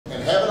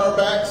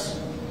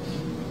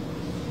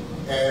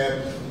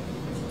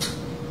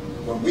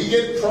when we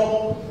get in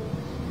trouble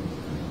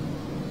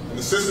and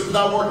the system's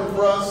not working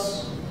for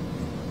us,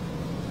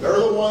 they're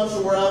the ones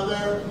who are out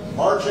there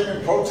marching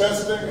and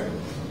protesting.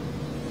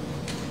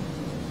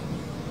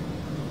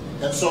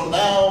 And so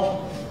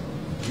now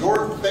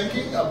you're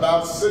thinking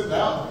about sitting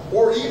out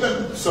or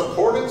even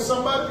supporting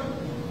somebody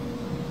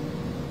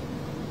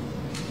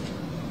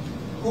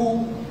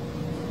who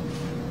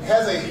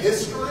has a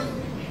history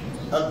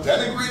of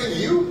denigrating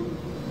you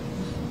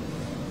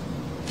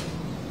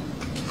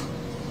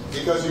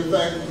because you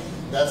think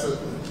that's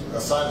a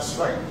sign of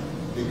strength,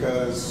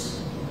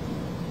 because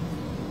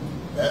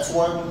that's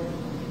what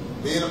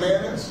being a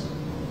man is,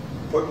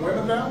 putting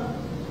women down.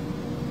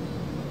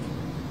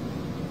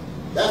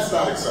 That's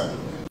not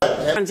acceptable.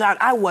 Turns out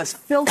I was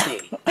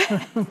filthy.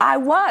 I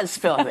was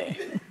filthy.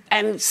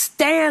 And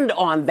stand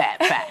on that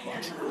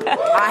fact.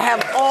 I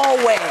have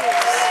always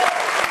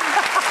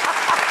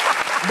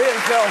been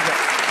filthy.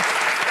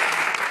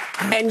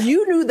 And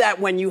you knew that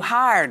when you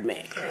hired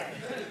me.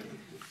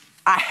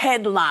 I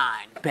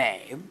headlined,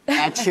 babe,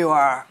 at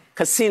your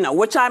casino,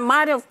 which I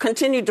might have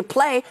continued to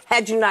play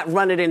had you not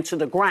run it into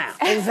the ground.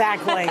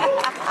 Exactly.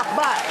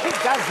 But it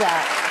does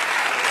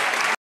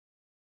that.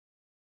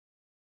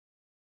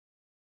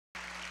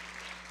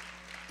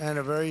 And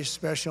a very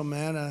special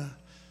man,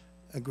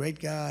 a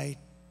great guy,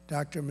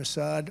 Dr.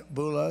 Masad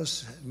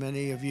Boulos.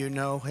 Many of you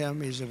know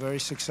him. He's a very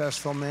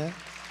successful man.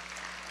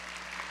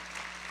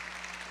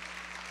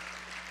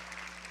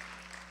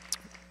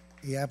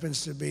 He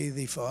happens to be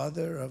the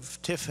father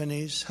of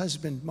Tiffany's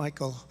husband,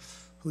 Michael,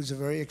 who's a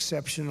very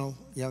exceptional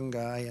young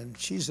guy, and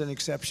she's an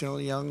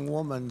exceptional young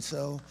woman,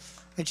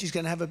 and she's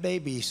going to have a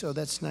baby, so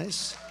that's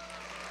nice.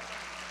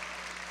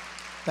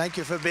 Thank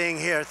you for being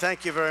here.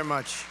 Thank you very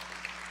much.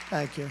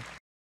 Thank you.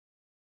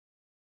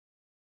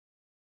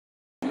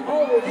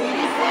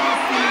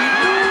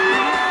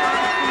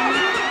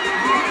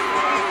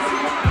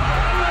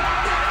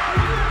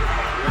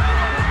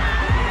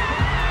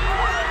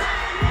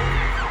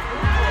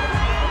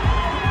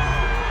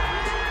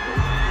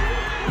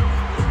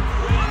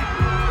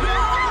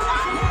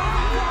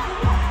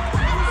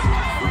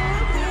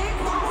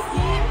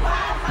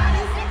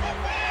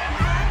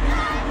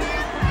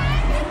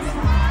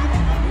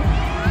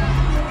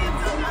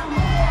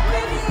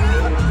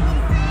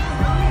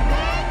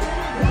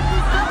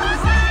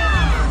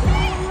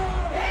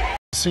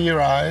 See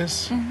your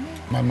eyes,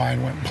 my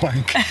mind went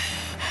blank.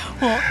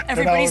 Well,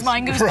 everybody's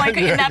mind goes blank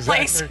in that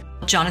place.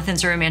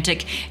 Jonathan's a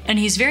romantic, and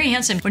he's very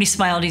handsome. When he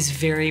smiled, he's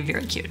very,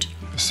 very cute.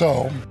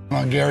 So,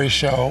 on Gary's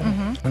show,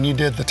 when you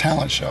did the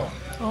talent show,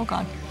 Oh,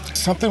 God.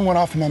 something went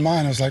off in my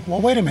mind. I was like,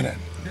 well, wait a minute.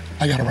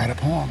 I got to write a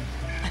poem.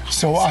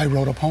 So I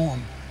wrote a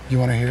poem. You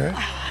want to hear it?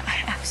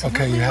 Absolutely.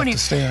 Okay, you have to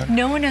stand.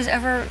 No one has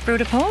ever wrote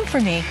a poem for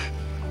me.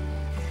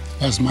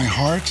 As my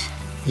heart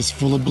is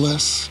full of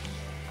bliss,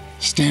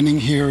 standing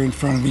here in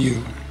front of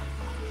you.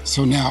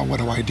 So now what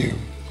do?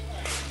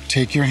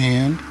 Take your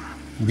hand,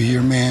 be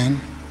your man,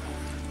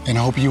 and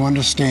I hope you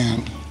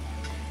understand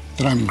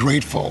that I'm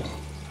grateful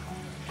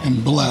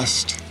and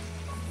blessed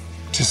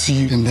to see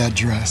you in that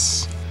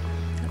dress.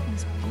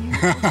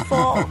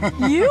 Well,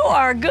 you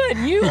are good.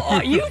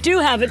 You do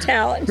have a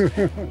talent.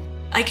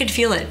 I could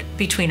feel it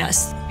between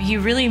us. He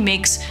really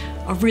makes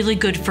a really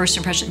good first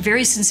impression,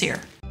 very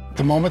sincere.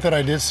 The moment that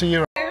I did see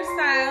you,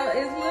 Hairstyle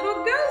is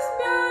little ghost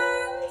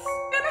buns.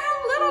 Gonna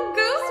have little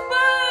ghost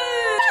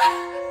buns.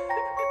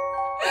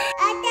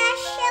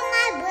 That's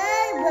my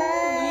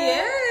boo-boo.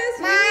 Yes.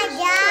 My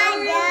dada.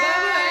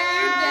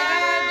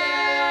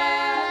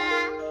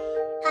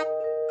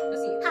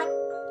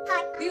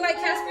 Do you like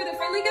Casper the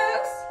Friendly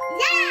Ghost?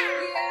 Yeah.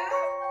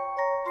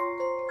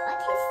 Yeah. I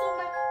can see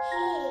my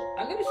head.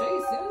 I'm gonna show you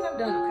as soon as I'm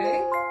done, okay?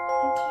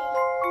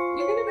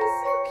 You're gonna be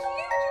so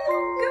cute, you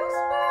little ghost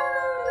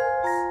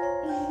buns.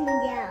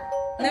 Yeah.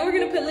 And then we're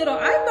gonna put little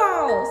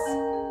eyeballs.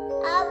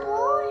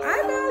 Apples?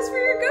 Eyeballs for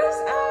your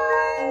ghost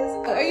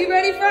eyes. Are you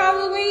ready for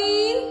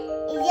Halloween?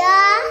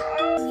 Yeah.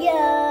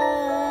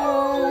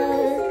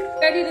 Yeah.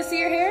 Ready to see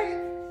your hair?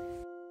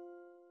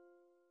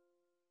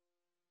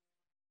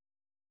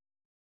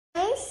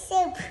 I'm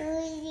so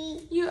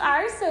pretty. You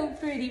are so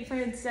pretty,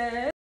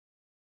 princess.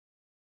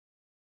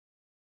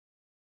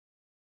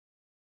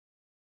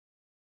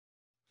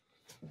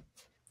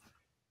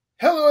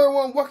 Hello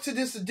everyone, welcome to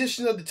this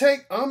edition of The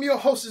Take. I'm your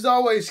host as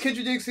always,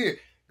 Kendra Diggs here.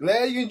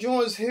 Glad you can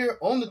join us here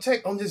on The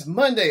Take on this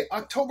Monday,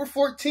 October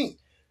 14th,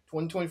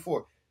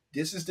 2024.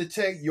 This is The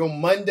Take, your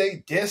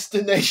Monday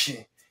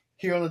destination.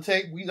 Here on The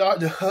Take, we are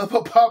the hub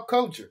of pop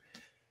culture.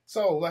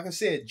 So, like I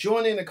said,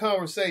 join in the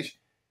conversation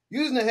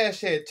using the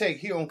hashtag Take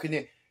here on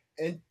Connect.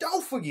 And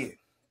don't forget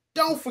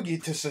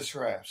to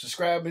subscribe.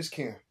 Subscribe is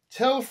caring.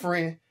 Tell a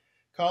friend,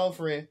 call a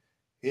friend,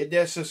 hit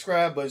that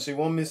subscribe button so you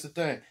won't miss a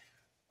thing.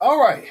 All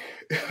right,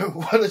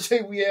 what a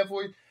take we have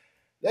for you.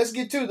 Let's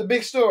get to the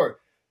big story.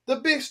 The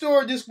big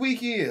story this week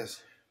is,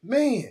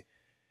 man,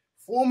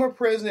 former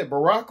President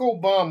Barack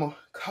Obama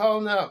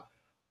calling out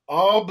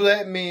all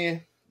black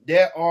men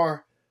that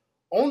are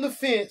on the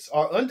fence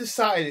or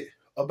undecided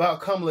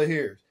about Kamala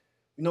Harris.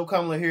 You know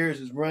Kamala Harris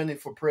is running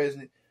for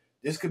president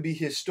this could be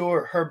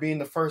historic, her being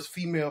the first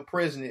female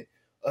president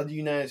of the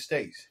United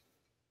States.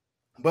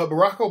 But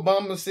Barack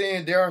Obama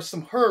saying there are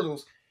some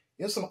hurdles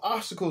and some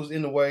obstacles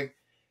in the way,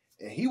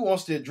 and he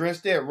wants to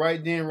address that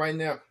right then, right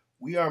now.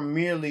 We are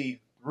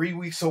merely 3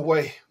 weeks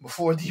away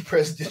before the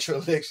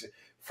presidential election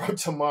from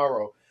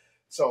tomorrow.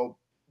 So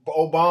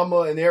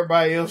Obama and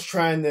everybody else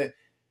trying to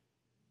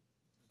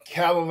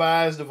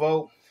catalyze the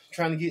vote,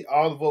 trying to get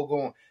all the vote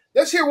going.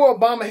 Let's hear what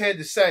Obama had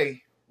to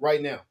say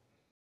right now.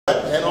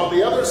 And on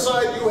the other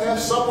side, you have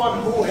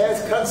someone who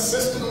has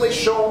consistently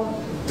shown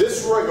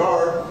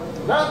disregard,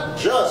 not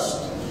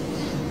just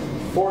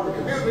for the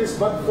communities,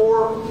 but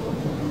for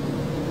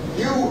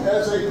you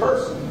as a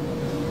person.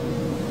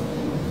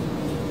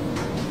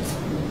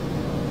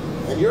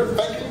 And you're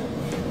thinking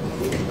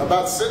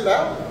about sitting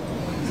out?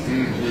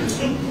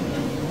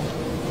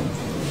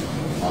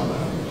 I'm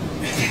not.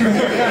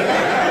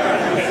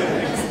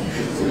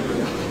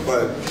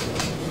 But,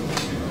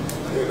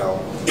 you know,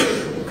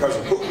 because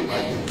of Pookie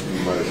might be.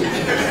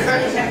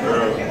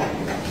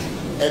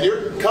 And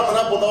you're coming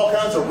up with all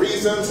kinds of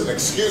reasons and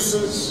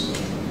excuses.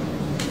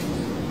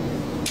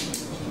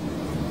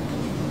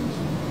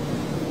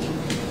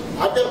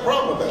 I've got a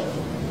problem with that.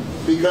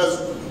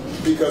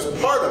 Because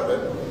part of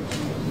it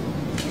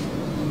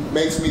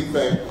makes me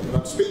think, and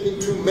I'm speaking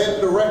to men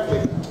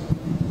directly,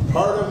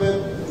 part of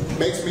it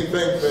makes me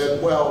think that,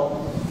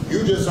 well,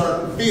 you just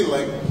aren't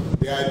feeling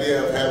the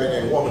idea of having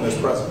a woman as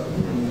president.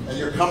 And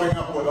you're coming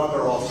up with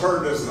other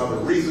alternatives and other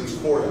reasons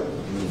for it.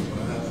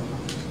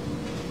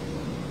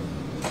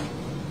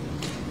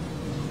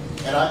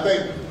 And I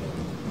think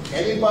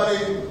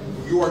anybody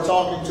you are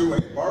talking to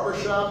in a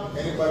barbershop,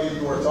 anybody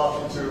you are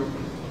talking to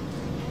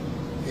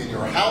in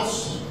your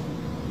house,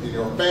 in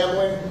your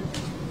family,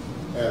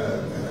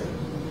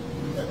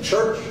 at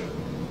church,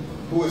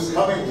 who is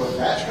coming with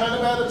that kind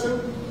of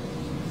attitude,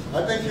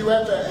 I think you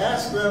have to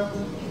ask them,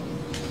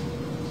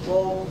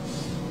 well,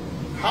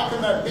 how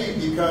can that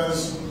be?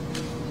 Because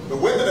the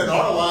women in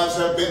our lives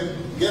have been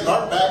getting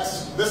our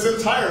backs this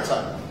entire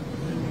time.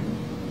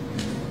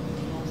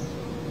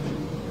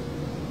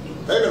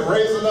 They've been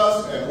raising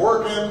us and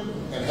working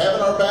and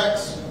having our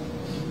backs.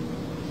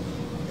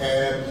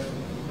 And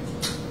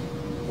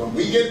when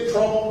we get in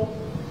trouble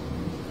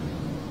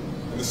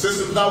and the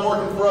system's not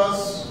working for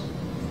us,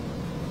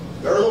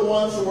 they're the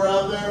ones who are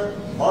out there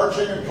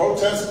marching and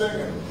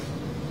protesting.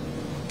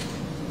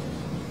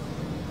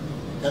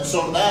 And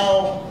so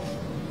now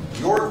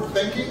you're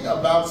thinking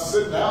about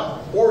sitting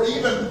out or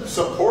even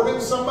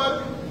supporting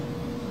somebody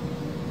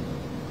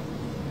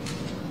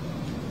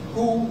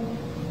who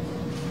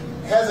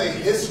has a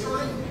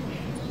history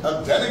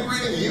of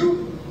denigrating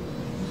you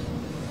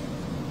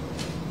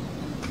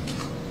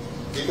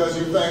because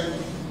you think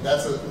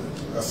that's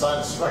a sign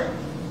of strength,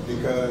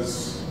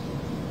 because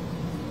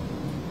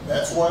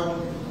that's what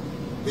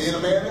being a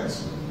man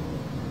is,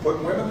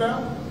 putting women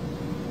down.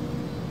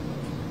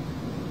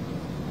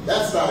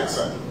 That's not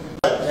acceptable.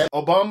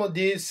 Obama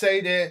did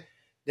say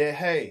that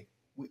hey,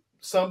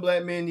 some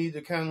black men need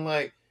to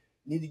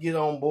get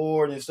on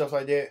board and stuff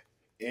like that,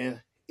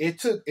 and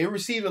it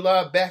received a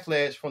lot of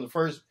backlash from the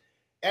first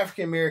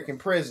African American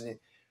president,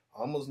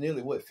 almost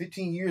nearly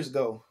 15 years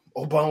ago.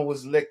 Obama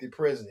was elected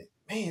president.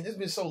 Man, it's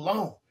been so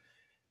long,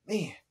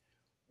 man.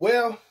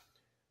 Well,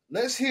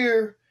 let's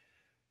hear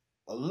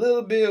a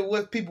little bit of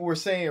what people were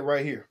saying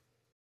right here.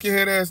 Your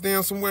head ass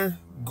down somewhere,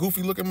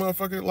 goofy looking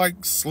motherfucker,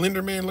 like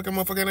Slender Man looking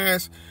motherfucking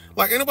ass.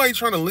 Like, anybody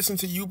trying to listen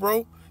to you,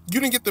 bro? You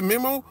didn't get the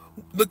memo?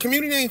 The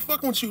community ain't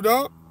fucking with you,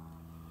 dog.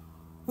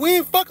 We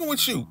ain't fucking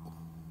with you.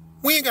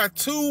 We ain't got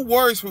two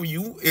words for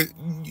you.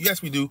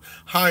 Yes, we do.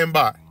 Hi and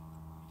bye.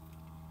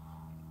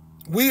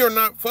 We are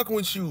not fucking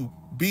with you,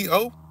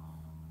 B.O.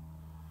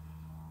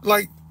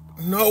 Like,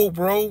 no,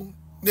 bro.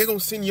 They're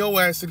gonna send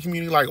your ass to the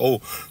community like, oh,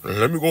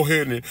 let me go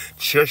ahead and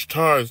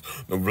chastise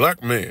the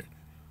black man.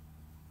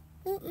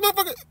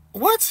 Motherfucker,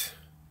 what?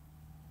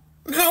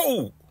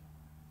 No.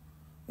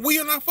 We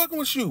are not fucking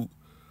with you.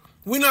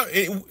 We not,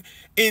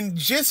 and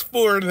just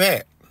for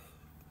that,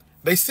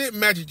 they sent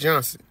Magic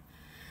Johnson.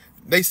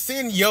 They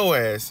send your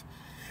ass.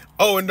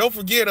 Oh, and don't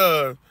forget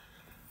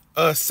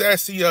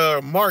Sassy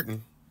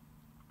Martin,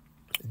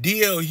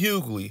 D.L.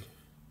 Hughley,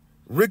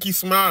 Ricky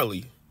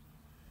Smiley.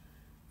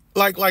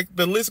 Like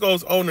the list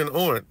goes on and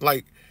on.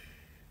 Like,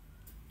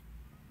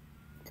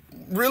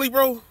 really,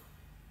 bro?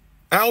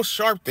 Al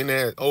Sharpton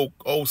ass, old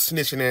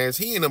snitching ass,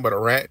 he ain't nothing but a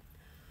rat.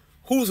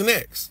 Who's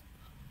next?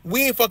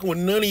 We ain't fucking with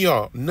none of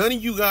y'all. None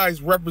of you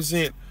guys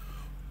represent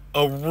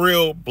a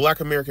real black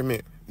American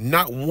man.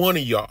 Not one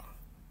of y'all.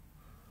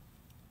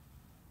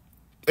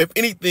 If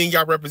anything,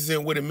 y'all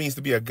represent what it means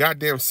to be a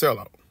goddamn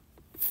sellout.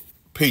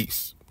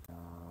 Peace.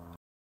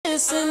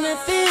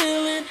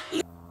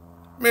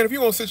 Man, if you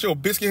gonna sit your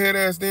biscuit head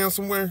ass down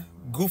somewhere,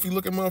 goofy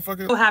looking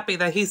motherfucker. So happy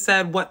that he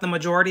said what the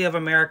majority of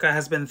America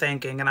has been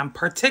thinking, and I'm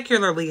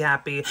particularly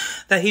happy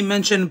that he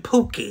mentioned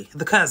Pookie,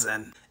 the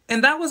cousin.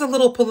 And that was a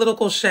little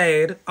political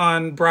shade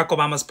on Barack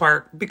Obama's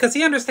part because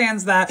he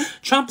understands that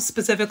Trump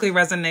specifically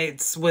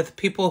resonates with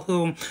people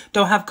who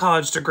don't have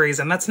college degrees.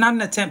 And that's not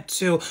an attempt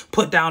to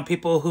put down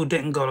people who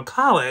didn't go to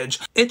college.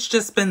 It's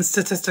just been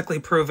statistically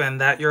proven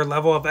that your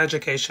level of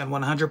education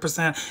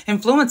 100%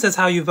 influences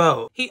how you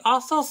vote. He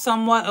also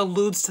somewhat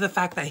alludes to the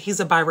fact that he's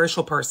a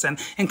biracial person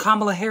and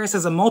Kamala Harris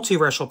is a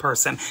multiracial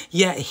person.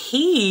 Yet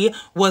he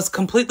was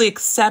completely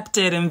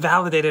accepted and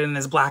validated in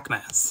his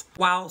blackness.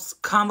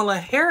 Whilst Kamala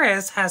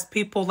Harris has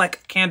people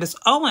like Candace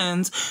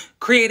Owens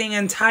creating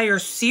entire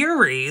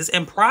series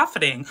and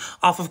profiting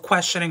off of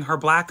questioning her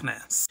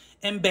blackness.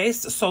 And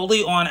based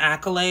solely on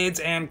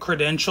accolades and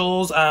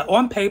credentials,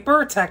 on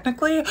paper,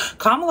 technically,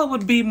 Kamala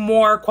would be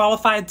more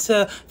qualified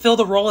to fill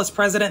the role as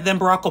president than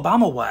Barack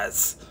Obama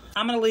was.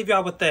 I'm going to leave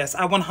y'all with this.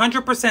 I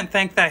 100%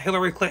 think that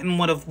Hillary Clinton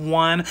would have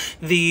won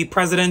the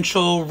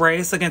presidential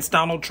race against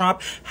Donald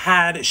Trump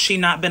had she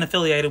not been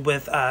affiliated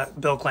with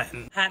Bill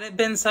Clinton. Had it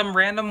been some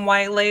random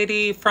white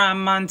lady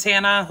from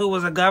Montana who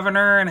was a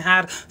governor and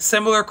had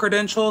similar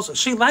credentials,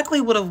 she likely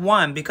would have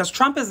won because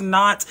Trump is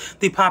not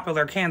the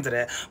popular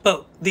candidate.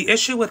 But the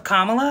issue with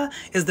Kamala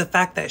is the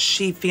fact that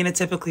she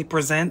phenotypically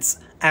presents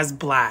as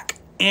black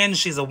and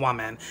she's a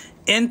woman.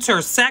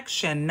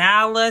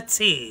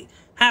 Intersectionality.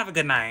 Have a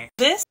good night.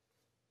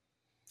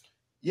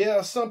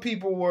 Yeah, some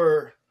people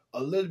were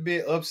a little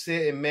bit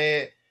upset and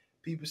mad.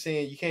 People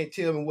saying you can't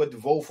tell me what to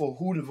vote for,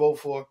 who to vote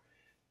for,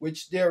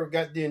 which they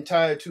got the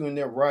entire to and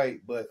they're right.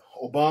 But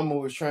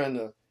Obama was trying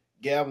to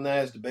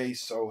galvanize the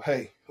base. So,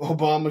 hey,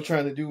 Obama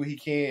trying to do what he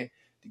can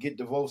to get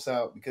the votes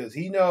out because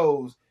he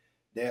knows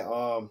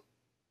that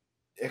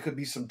there could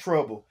be some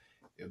trouble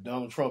if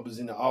Donald Trump is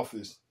in the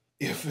office.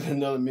 If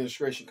another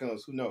administration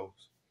comes, who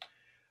knows?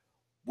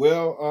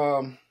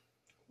 Well,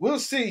 we'll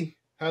see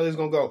how this is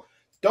going to go.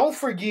 Don't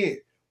forget,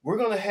 we're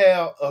going to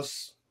have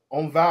us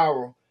on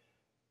viral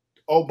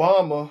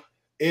Obama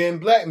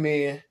and black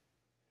men,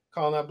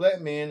 calling out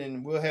black men,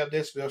 and we'll have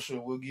that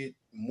special. We'll get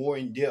more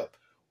in depth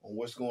on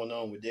what's going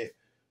on with that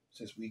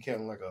since we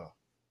kind of like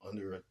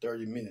under a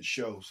 30-minute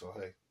show. So,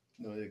 hey,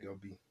 you know, they're going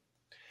to be.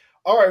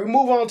 All right, we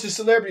move on to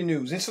celebrity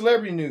news. In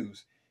celebrity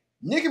news,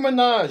 Nicki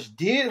Minaj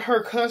did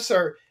her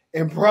concert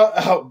and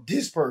brought out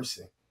this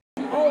person.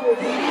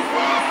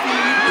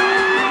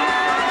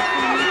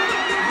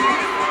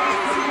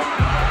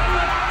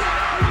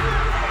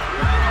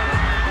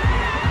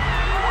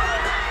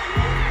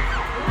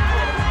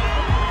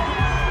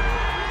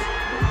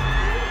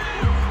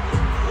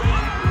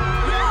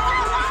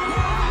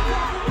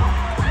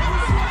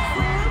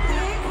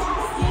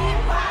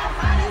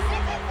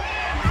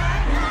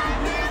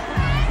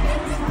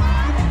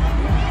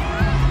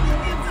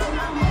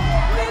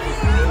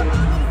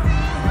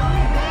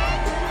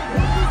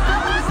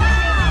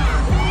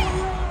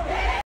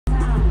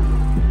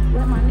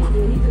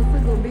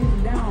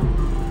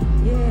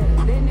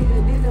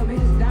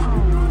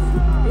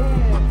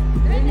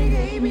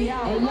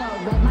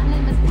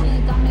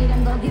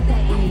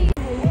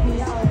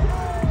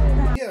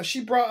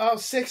 She brought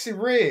out Sexy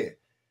Red.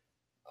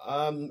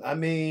 I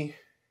mean,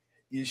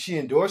 is she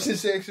endorsing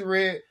Sexy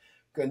Red?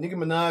 Because Nicki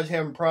Minaj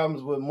having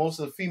problems with most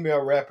of the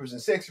female rappers,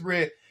 and Sexy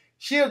Red,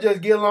 she'll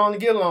just get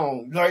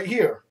along right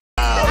here.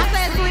 I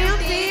said slim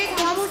thick,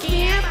 normal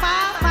skin,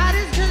 5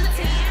 is good.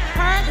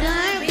 Her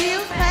done,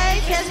 bills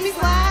paid, catch me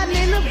sliding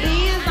in the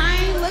bins.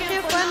 I ain't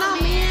looking for no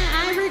men,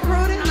 I ain't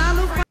recruiting no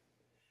new friends.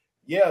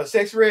 Yeah,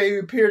 Sexy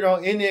Red appeared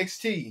on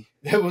NXT.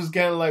 That was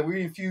kind of like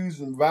we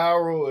infused in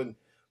viral and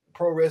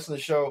pro wrestling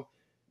show.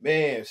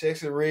 Man,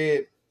 Sexy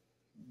Red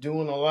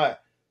doing a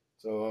lot.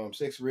 So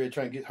Sexy Red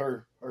trying to get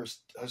her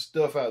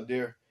stuff out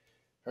there,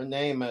 her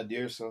name out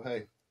there. So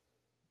hey,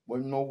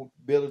 wasn't no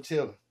bill to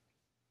tell her.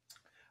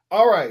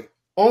 All right,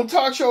 on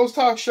talk shows,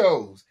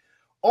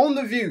 on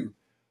The View.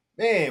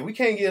 Man, we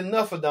can't get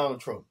enough of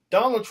Donald Trump.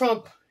 Donald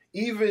Trump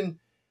even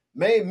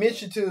made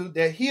mention to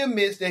that he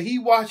admits that he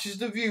watches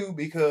The View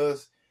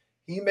because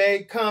he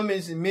made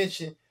comments and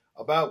mention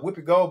about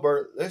Whoopi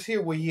Goldberg. Let's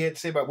hear what he had to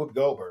say about Whoopi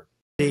Goldberg.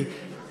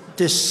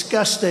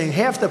 Disgusting.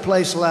 Half the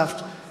place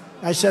left.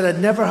 I said I'd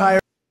never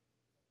hire.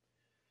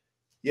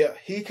 Yeah,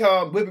 he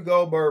called Whoopi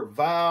Goldberg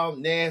vile,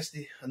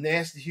 nasty, a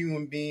nasty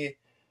human being.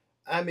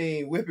 I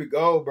mean, Whoopi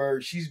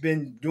Goldberg, she's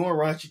been doing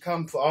raunchy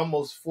comedy for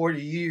almost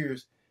 40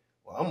 years.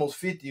 Well, almost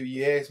 50 if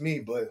you ask me,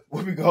 but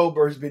Whoopi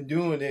Goldberg's been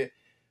doing it.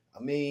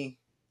 I mean,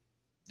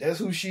 that's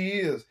who she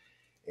is.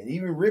 And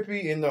even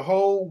Rippy and the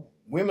whole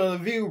Women of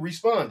The View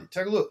responded.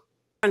 Take a look.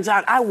 Turns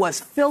out I was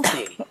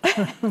filthy.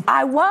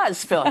 I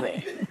was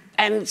filthy.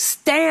 And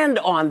stand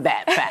on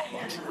that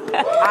fact.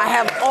 I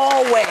have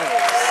always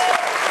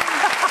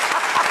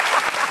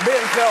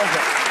been filthy.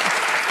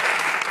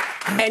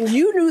 And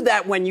you knew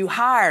that when you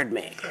hired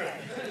me.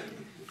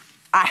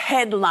 I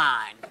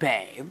headlined,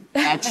 babe,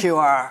 at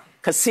your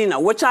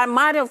casino, which I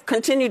might have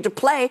continued to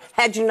play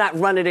had you not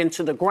run it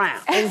into the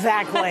ground.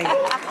 Exactly.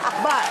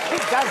 But who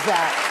does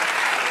that?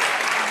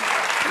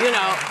 You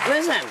know,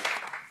 listen,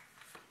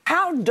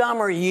 how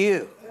dumb are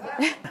you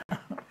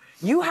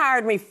You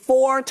hired me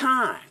 4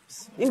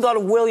 times. You can go to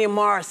William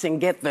Morris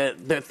and get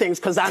the things,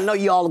 because I know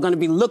you all are going to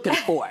be looking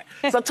for it.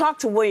 So talk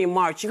to William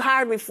Morris. You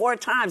hired me 4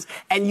 times,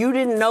 and you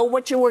didn't know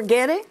what you were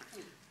getting?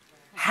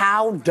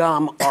 How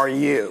dumb are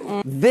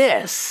you?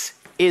 This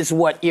is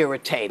what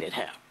irritated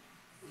him.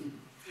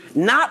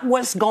 Not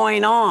what's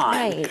going on.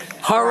 Right.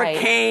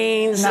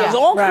 Hurricanes, Right. there's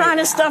all kind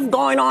of stuff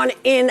going on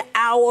in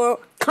our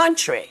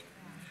country.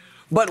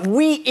 But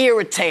we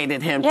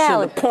irritated him to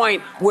the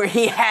point where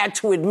he had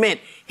to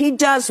admit he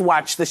does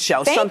watch the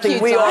show,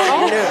 something we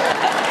all knew.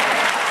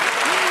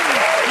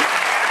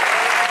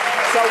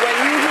 So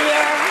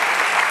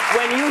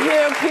when you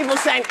hear people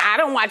saying, I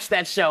don't watch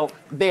that show,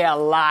 they're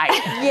lying.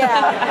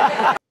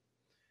 Yeah.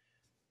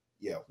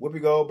 Yeah,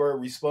 Whoopi Goldberg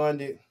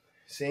responded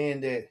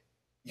saying that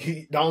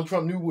Donald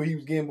Trump knew what he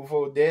was getting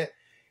before that.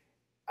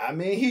 I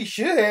mean, he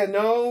should have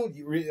known.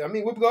 I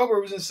mean, Whoopi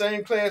Goldberg was in the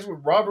same class with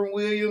Robin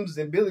Williams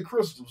and Billy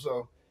Crystal,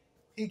 so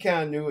he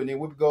kind of knew. And then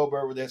Whoopi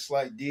Goldberg with that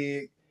slight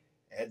dig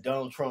at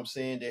Donald Trump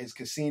saying that his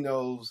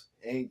casinos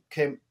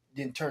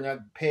didn't turn out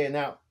paying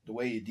out the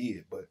way it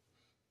did. But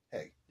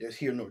hey, there's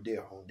here nor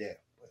there on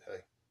that. But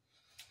hey,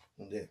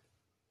 on that.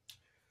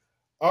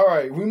 All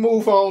right, we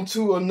move on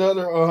to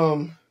another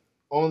on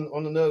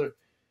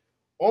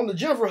the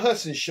Jennifer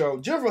Hudson show.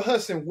 Jennifer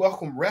Hudson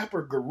welcomed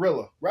rapper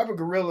Glorilla. Rapper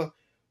Glorilla,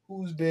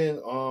 who's been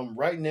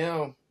right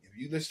now, if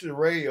you listen to the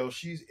radio,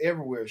 she's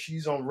everywhere.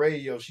 She's on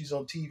radio, she's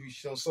on TV,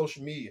 she's on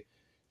social media.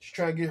 She's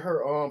trying to get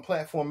her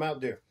platform out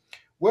there.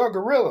 Well,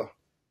 Glorilla,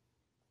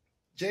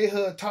 J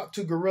Hud talked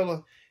to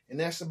Glorilla and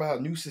asked about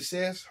her new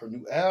success, her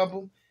new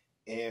album,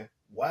 and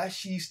why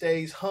she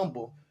stays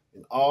humble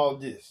in all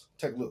this.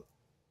 Take a look.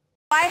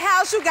 White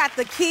House, you got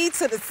the key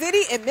to the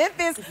city in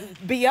Memphis.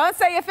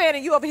 Beyonce a fan,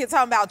 and you over here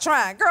talking about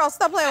trying. Girl,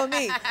 stop playing with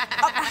me.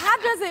 How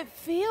does it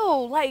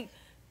feel like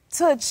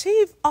to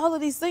achieve all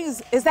of these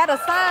things? Is that a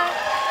sign?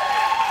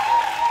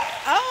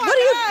 What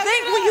do you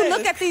think when you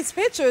look at these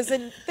pictures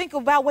and think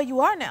about where you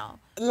are now?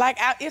 Like,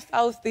 it's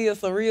so still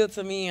surreal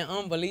to me and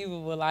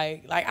unbelievable.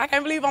 Like I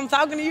can't believe I'm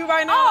talking to you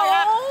right now.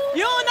 Like,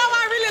 you don't know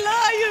I really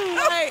love you.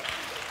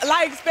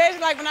 Like,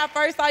 especially like when I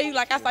first saw you,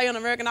 like I saw you on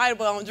American Idol,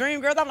 but on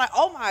Dreamgirls, I'm like,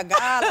 oh my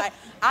God. Like,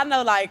 I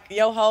know like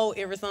your whole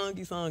every song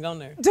you sung on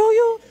there. Do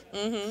you?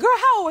 Mm-hmm. Girl,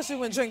 how old was you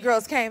when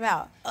Dreamgirls came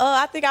out?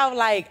 I think I was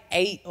like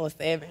 8 or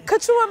 7.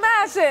 Could you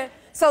imagine?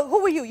 So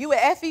who were you? You were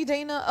Effie,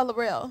 Dina, or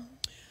L'Oreal?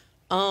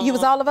 You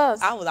was all of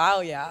us? I was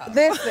all y'all.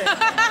 Listen.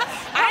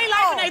 I ain't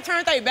like when they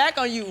turned their back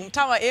on you. I'm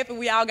talking about Effie,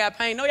 we all got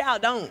pain. No, y'all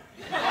don't.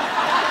 Tell them.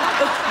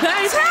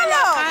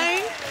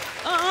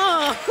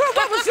 Girl,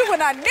 where was you when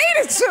I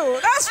needed you?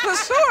 That's for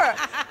sure.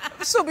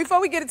 So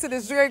before we get into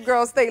this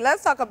Dreamgirls thing,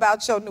 let's talk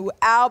about your new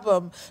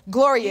album,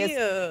 Glorious.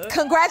 Yeah.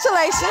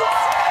 Congratulations.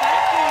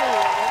 Thank you.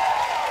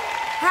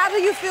 How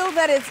do you feel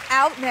that it's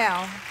out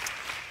now?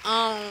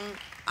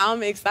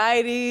 I'm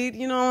excited,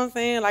 you know what I'm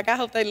saying? Like, I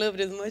hope they love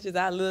it as much as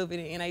I love it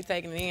and they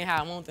taking it in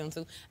how I want them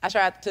to. I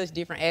tried to touch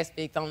different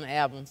aspects on the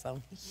album,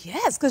 so.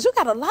 Yes, because you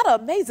got a lot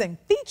of amazing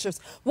features.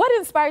 What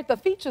inspired the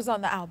features on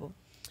the album?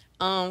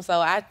 So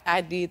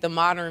I did the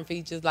modern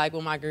features, like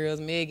with my girls,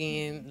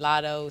 Megan,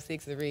 Lotto,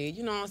 Six of Red.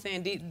 You know what I'm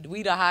saying?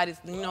 We the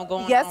hottest, you know,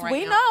 going on right now. Yes,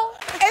 we know.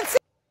 And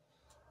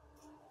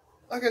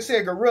like I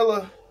said,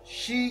 Glorilla,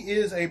 she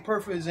is a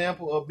perfect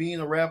example of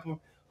being a rapper,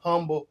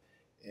 humble,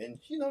 and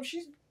you know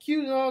she's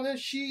cute and all that.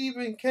 She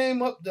even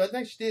came up. I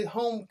think she did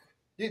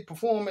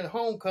perform at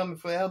homecoming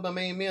for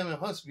Alabama A&M in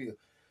Huntsville.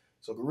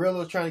 So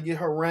Glorilla's trying to get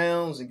her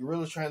rounds, and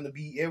Glorilla's trying to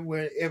be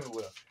everywhere.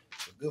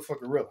 So good for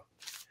Glorilla.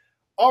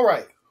 All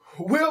right,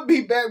 we'll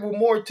be back with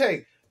more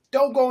Take.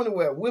 Don't go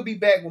anywhere. We'll be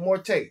back with more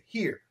Take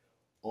here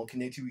on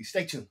Connect TV.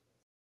 Stay tuned.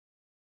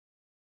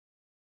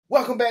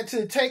 Welcome back to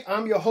the Take.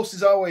 I'm your host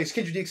as always,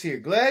 Kendra Dix here.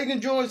 Glad you can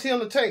join us here on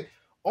the Take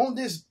on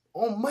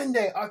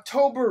Monday,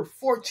 October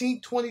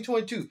 14th,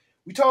 2022.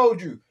 We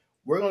told you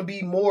we're going to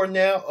be more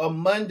now a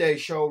Monday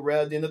show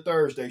rather than a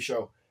Thursday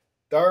show.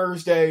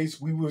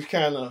 Thursdays, we was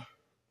kind of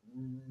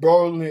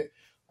rolling it.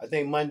 I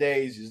think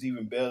Mondays is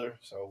even better.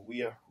 So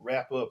we'll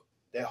wrap up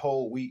that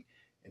whole week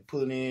and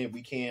put it in if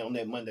we can on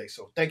that Monday.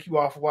 So thank you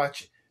all for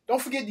watching.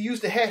 Don't forget to use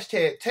the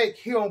hashtag Take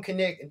here on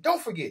Connect. And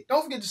don't forget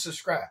to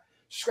subscribe.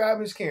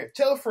 Subscribe is caring.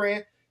 Tell a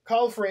friend,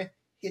 call a friend,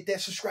 hit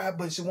that subscribe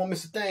button so you won't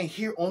miss a thing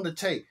here on the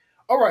Take.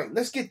 All right,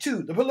 let's get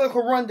to the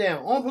political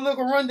rundown. On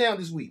political rundown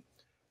this week,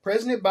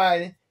 President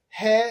Biden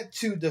had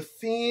to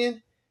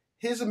defend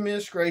his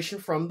administration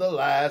from the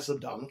lies of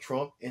Donald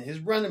Trump and his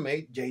running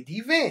mate,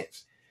 J.D.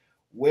 Vance.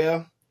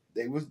 Well,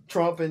 they was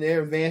Trump and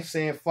their Vance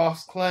saying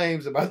false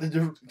claims about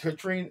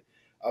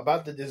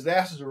the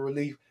disaster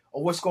relief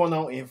on what's going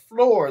on in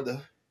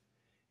Florida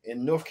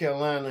and North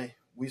Carolina.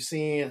 We're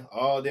seeing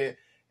all that,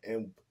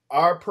 and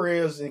our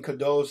prayers and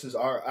condolences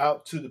are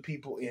out to the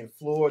people in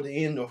Florida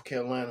and North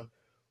Carolina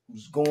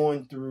who's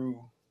going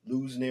through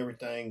losing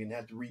everything and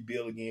have to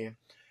rebuild again.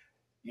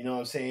 You know what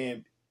I'm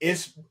saying?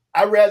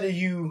 I'd rather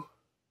you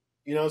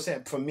know what I'm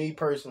saying? For me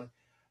personally,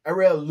 I'd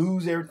rather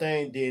lose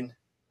everything than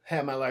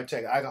have my life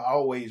taken. I can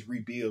always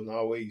rebuild and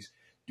always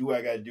do what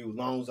I got to do as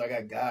long as I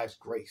got God's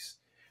grace.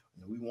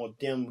 We want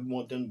them. We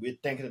want them. We're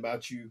thinking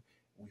about you.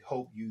 We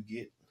hope you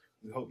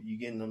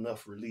getting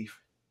enough relief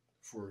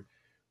for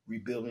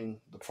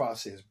rebuilding the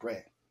process,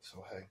 Brad.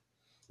 So hey,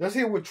 let's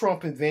hear what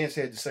Trump and Vance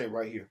had to say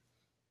right here.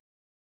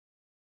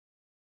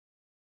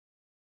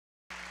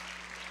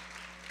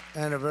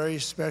 And a very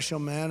special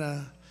man,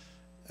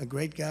 a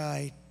great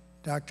guy,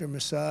 Dr.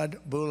 Masad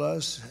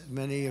Boulos.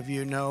 Many of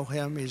you know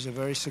him. He's a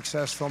very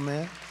successful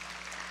man.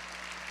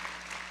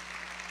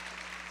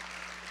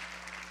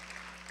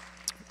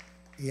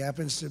 He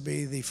happens to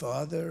be the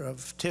father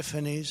of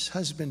Tiffany's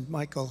husband,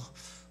 Michael,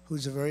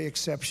 who's a very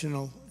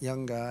exceptional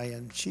young guy,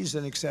 and she's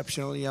an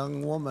exceptional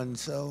young woman,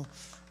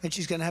 and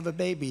she's gonna have a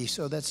baby,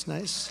 so that's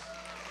nice.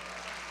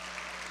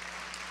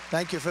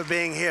 Thank you for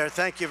being here.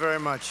 Thank you very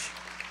much.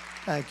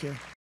 Thank you.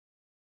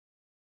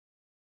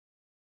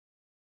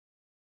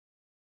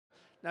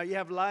 Now you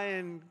have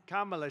lying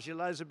Kamala. She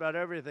lies about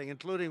everything,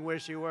 including where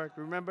she worked.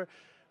 Remember?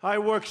 I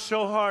worked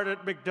so hard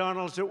at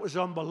McDonald's, it was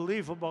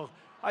unbelievable.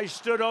 I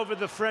stood over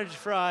the French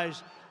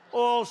fries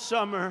all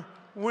summer,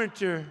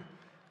 winter,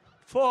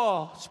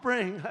 fall,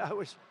 spring.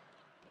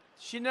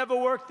 She never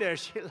worked there.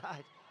 She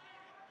lied.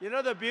 You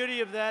know the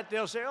beauty of that?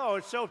 They'll say, oh,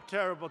 it's so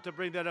terrible to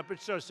bring that up.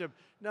 It's so simple.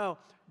 No,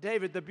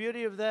 David, the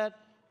beauty of that,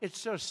 it's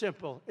so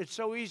simple. It's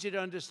so easy to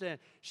understand.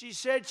 She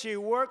said she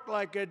worked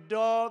like a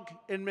dog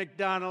in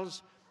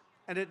McDonald's,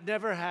 and it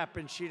never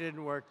happened. She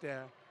didn't work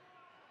there.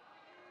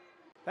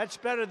 That's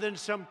better than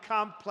some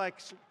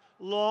complex,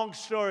 long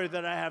story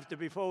that I have to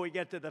before we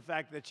get to the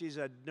fact that she's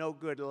a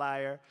no-good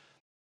liar.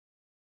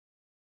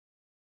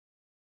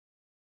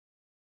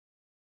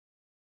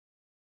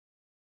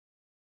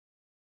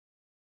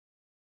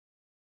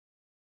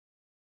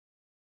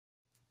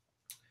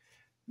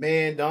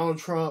 Man, Donald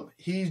Trump,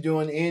 he's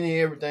doing any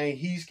and everything.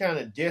 He's kind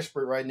of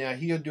desperate right now.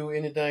 He'll do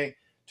anything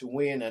to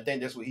win. I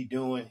think that's what he's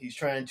doing. He's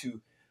trying to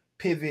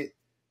pivot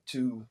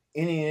to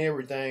any and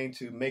everything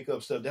to make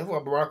up stuff. That's why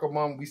Barack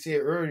Obama, we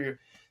said earlier,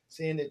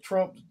 saying that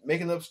Trump's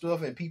making up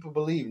stuff and people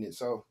believing it.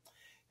 So,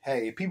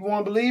 hey, if people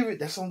want to believe it,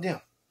 that's on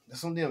them.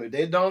 That's on them. If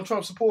they're Donald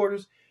Trump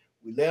supporters,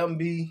 we let them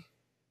be.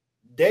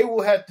 They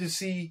will have to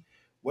see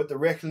what the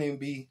reckoning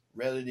be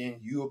rather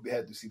than you'll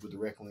have to see what the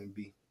reckoning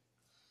be.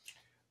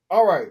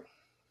 All right.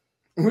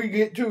 We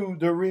get to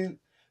the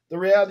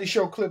reality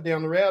show clip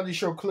down. The reality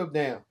show clip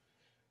down.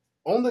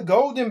 On the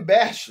Golden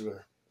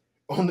Bachelor,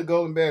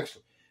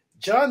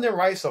 Jonathan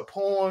writes a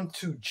poem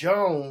to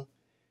Joan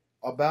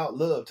about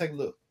love. Take a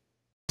look.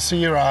 See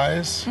your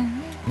eyes.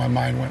 My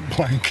mind went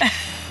blank.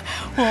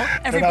 Well,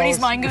 everybody's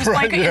mind goes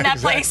blank in that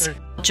place.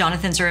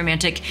 Jonathan's a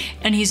romantic,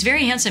 and he's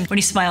very handsome. When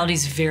he smiled,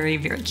 he's very,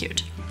 very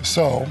cute.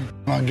 So,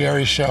 on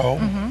Gary's show,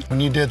 when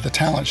you did the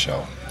talent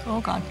show, oh,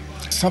 God.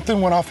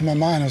 Something went off in my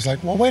mind. I was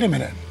like, well, wait a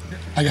minute.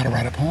 I got to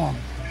write a poem.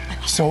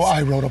 So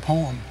I wrote a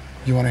poem.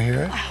 You want to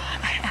hear it?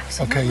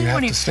 Okay, you have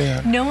to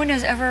stand. No one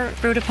has ever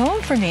wrote a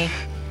poem for me.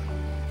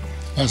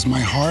 As my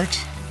heart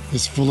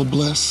is full of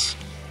bliss,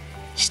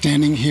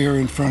 standing here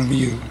in front of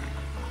you.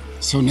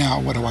 So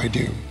now what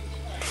do?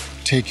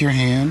 Take your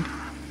hand,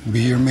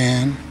 be your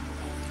man,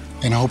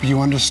 and I hope you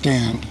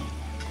understand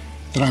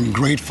that I'm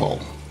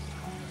grateful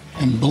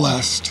and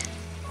blessed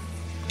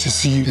to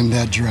see you in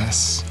that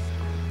dress.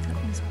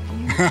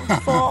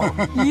 Beautiful.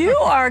 You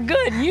are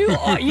good.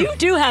 You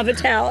do have a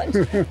talent.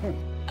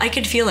 I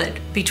could feel it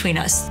between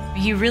us.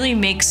 He really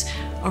makes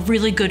a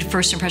really good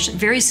first impression,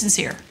 very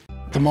sincere.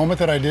 The moment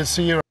that I did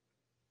see you.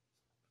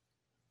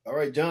 All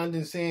right,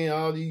 Jonathan saying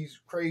all these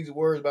crazy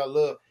words about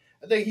love.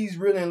 I think he's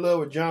really in love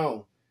with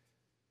Joan.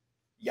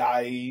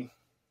 Yay.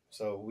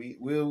 So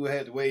we'll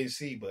have to wait and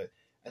see. But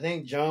I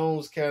think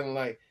Joan's kind of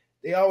like,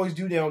 they always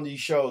do that on these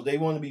shows. They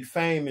want to be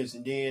famous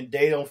and then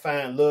they don't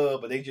find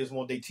love, but they just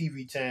want their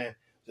TV time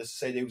just to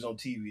say they was on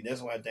TV.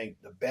 That's why I think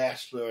The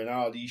Bachelor and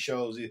all these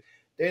shows,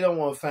 they don't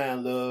want to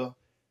find love.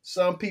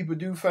 Some people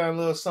do find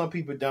love, some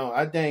people don't.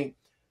 I think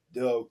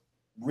the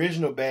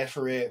original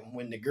Bachelorette,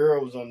 when the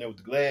girl was on there with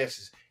the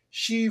glasses,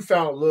 she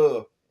found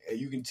love, and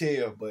you can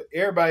tell. But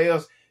everybody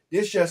else,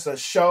 this just a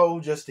show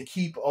just to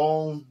keep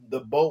on the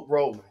boat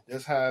rolling.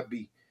 That's how it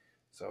be.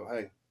 So,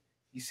 hey,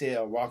 he said,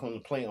 I'll walk on the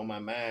plane on my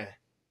mind.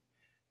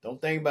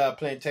 Don't think about a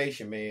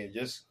plantation, man.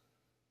 Just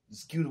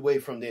scoot away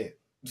from that.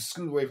 Just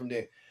scoot away from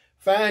that.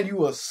 Find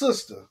you a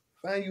sister.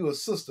 Find you a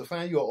sister.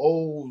 Find you an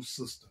old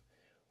sister.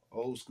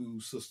 Old school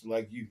sister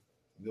like you.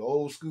 The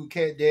old school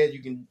cat dad,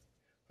 you can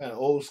find an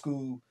old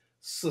school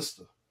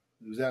sister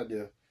who's out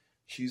there.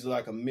 She's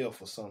like a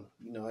MILF or something.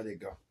 You know how they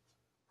go.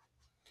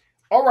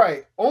 All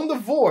right. On The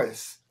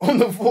Voice.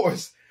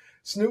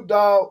 Snoop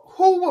Dogg.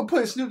 Who would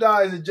put Snoop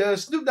Dogg as a judge?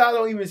 Snoop Dogg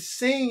don't even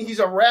sing. He's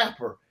a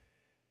rapper.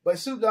 But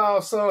Snoop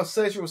Dogg sung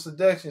Sexual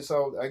Seduction,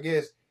 so I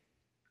guess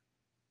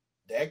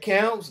that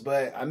counts.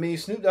 But, I mean,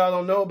 Snoop Dogg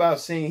don't know about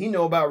singing. He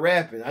know about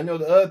rapping. I know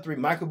the other three,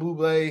 Michael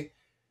Bublé,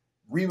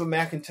 Reba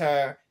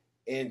McEntire,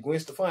 and Gwen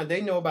Stefani,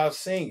 they know about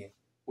singing.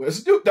 Well,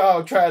 Snoop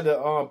Dogg tried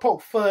to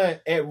poke fun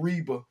at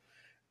Reba,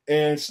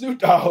 and Snoop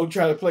Dogg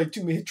tried to play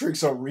too many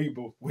tricks on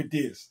Reba with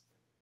this.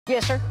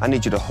 Yes, sir. I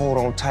need you to hold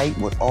on tight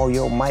with all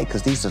your might,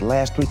 because these are the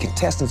last three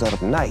contestants of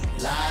the night.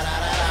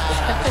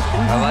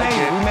 I like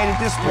it. We made it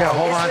this far. Yeah,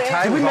 hold on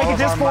tight. Did we make it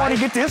this far to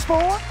mic. get this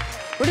far?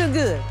 We're doing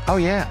good. Oh,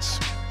 yes.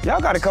 Y'all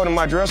got to come to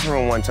my dressing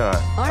room one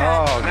time. All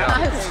right. Oh, no.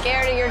 I'm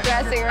scared of your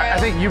dressing room. I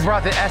think you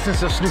brought the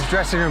essence of Snoop's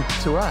dressing room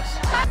to us.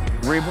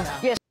 Reba?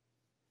 Yes.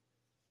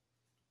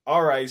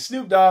 All right,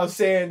 Snoop Dogg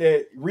saying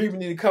that Reba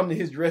need to come to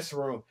his dressing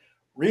room.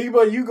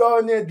 Reba, you go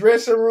in that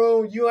dressing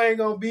room, you ain't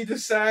going to be the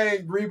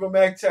same Reba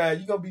McTire.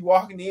 You're going to be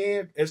walking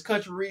in as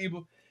Country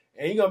Reba,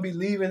 and you're going to be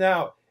leaving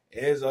out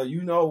as,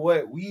 you know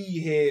what, we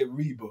had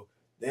Reba.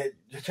 That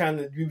you're trying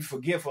to be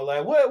forgetful,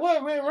 like, what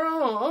went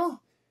wrong, huh?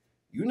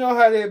 You know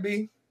how that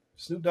be.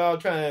 Snoop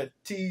Dogg trying to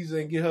tease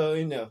and get her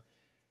in there.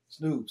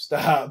 Snoop,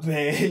 stop,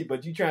 man.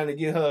 But you trying to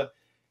get her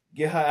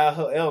out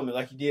her element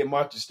like you did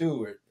Martha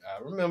Stewart.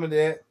 I remember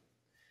that.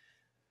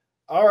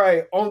 All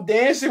right, on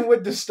Dancing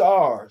with the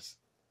Stars,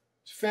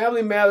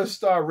 Family Matters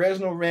star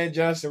Reginald Van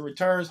Johnson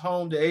returns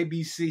home to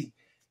ABC.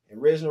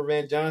 And Reginald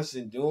Van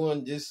Johnson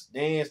doing this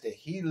dance that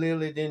he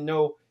literally didn't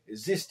know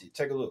existed.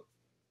 Take a look.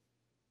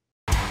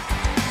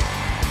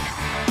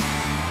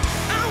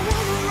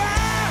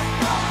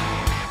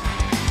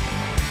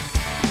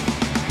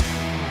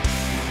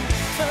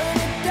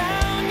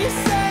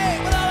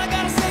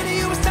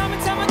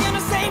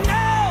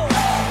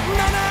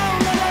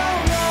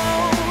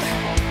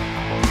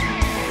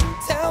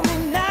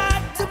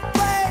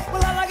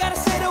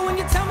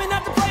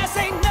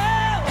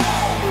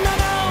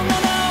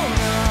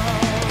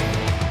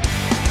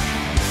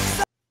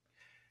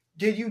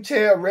 Did you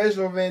tell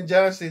Reginald Van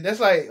Johnson? That's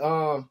like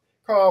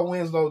Carl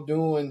Winslow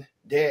doing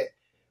that.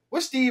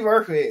 What's Steve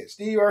Urkel at?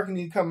 Steve Urkel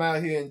need to come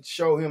out here and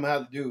show him how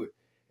to do it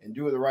and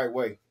do it the right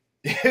way.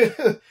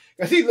 Because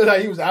he looked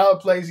like he was out of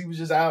place. He was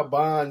just out of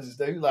bonds and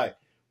stuff. He was like,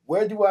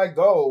 where do I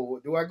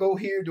go? Do I go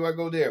here? Do I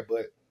go there?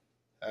 But,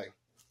 hey,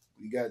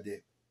 we got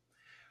that.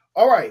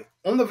 All right.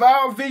 On the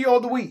viral video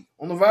of the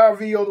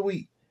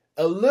week.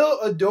 A little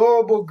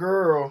adorable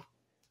girl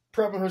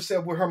prepping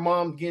herself with her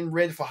mom getting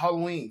ready for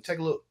Halloween. Take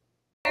a look.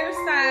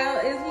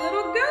 Hairstyle is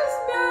little ghost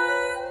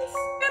buns.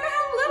 Gonna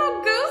have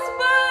little ghost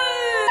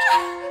buns.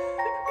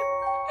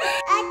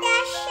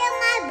 That's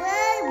my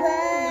bubba.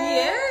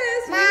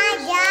 Yes. My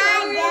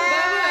dada.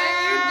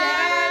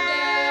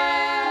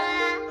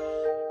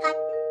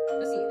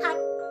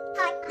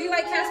 Do you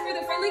like Casper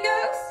the Friendly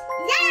Ghost?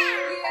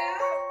 Yeah. Yeah.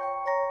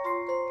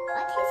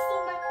 I can see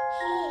my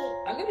head.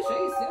 I'm gonna show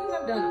you as soon as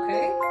I'm done,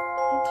 okay?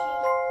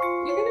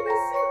 You're gonna be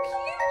so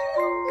cute, you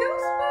little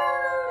ghost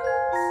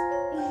buns.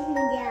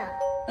 Yeah.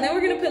 And then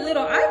we're gonna put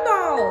little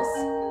eyeballs.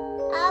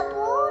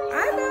 Eyeballs?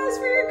 Eyeballs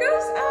for your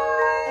ghost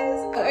eyes.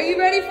 Are you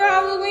ready for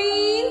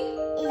Halloween?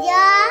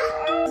 Yeah.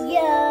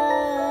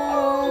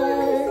 Yeah.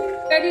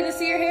 Ready to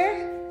see your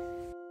hair?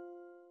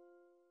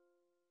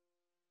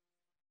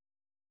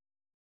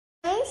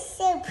 I'm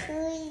so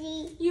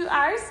pretty. You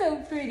are so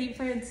pretty,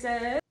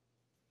 princess.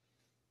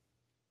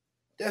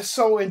 That's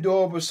so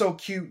adorable, so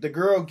cute. The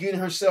girl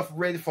getting herself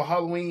ready for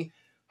Halloween.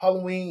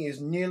 Halloween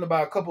is nearly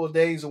about a couple of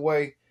days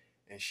away,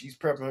 and she's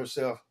prepping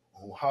herself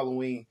on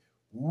Halloween.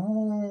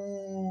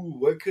 Ooh,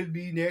 what could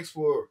be next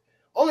for her?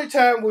 Only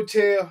time will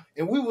tell,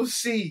 and we will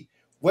see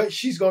what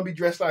she's going to be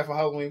dressed like for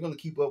Halloween. We're going to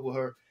keep up with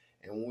her,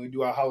 and when we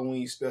do our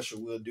Halloween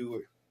special, we'll do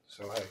it.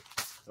 So, hey,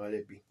 let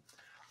it be.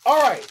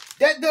 All right,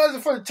 that does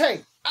it for the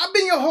Take. I've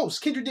been your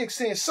host, Kendra Dick,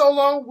 saying so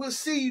long. We'll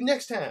see you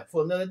next time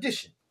for another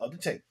edition of the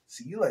Take.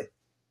 See you later.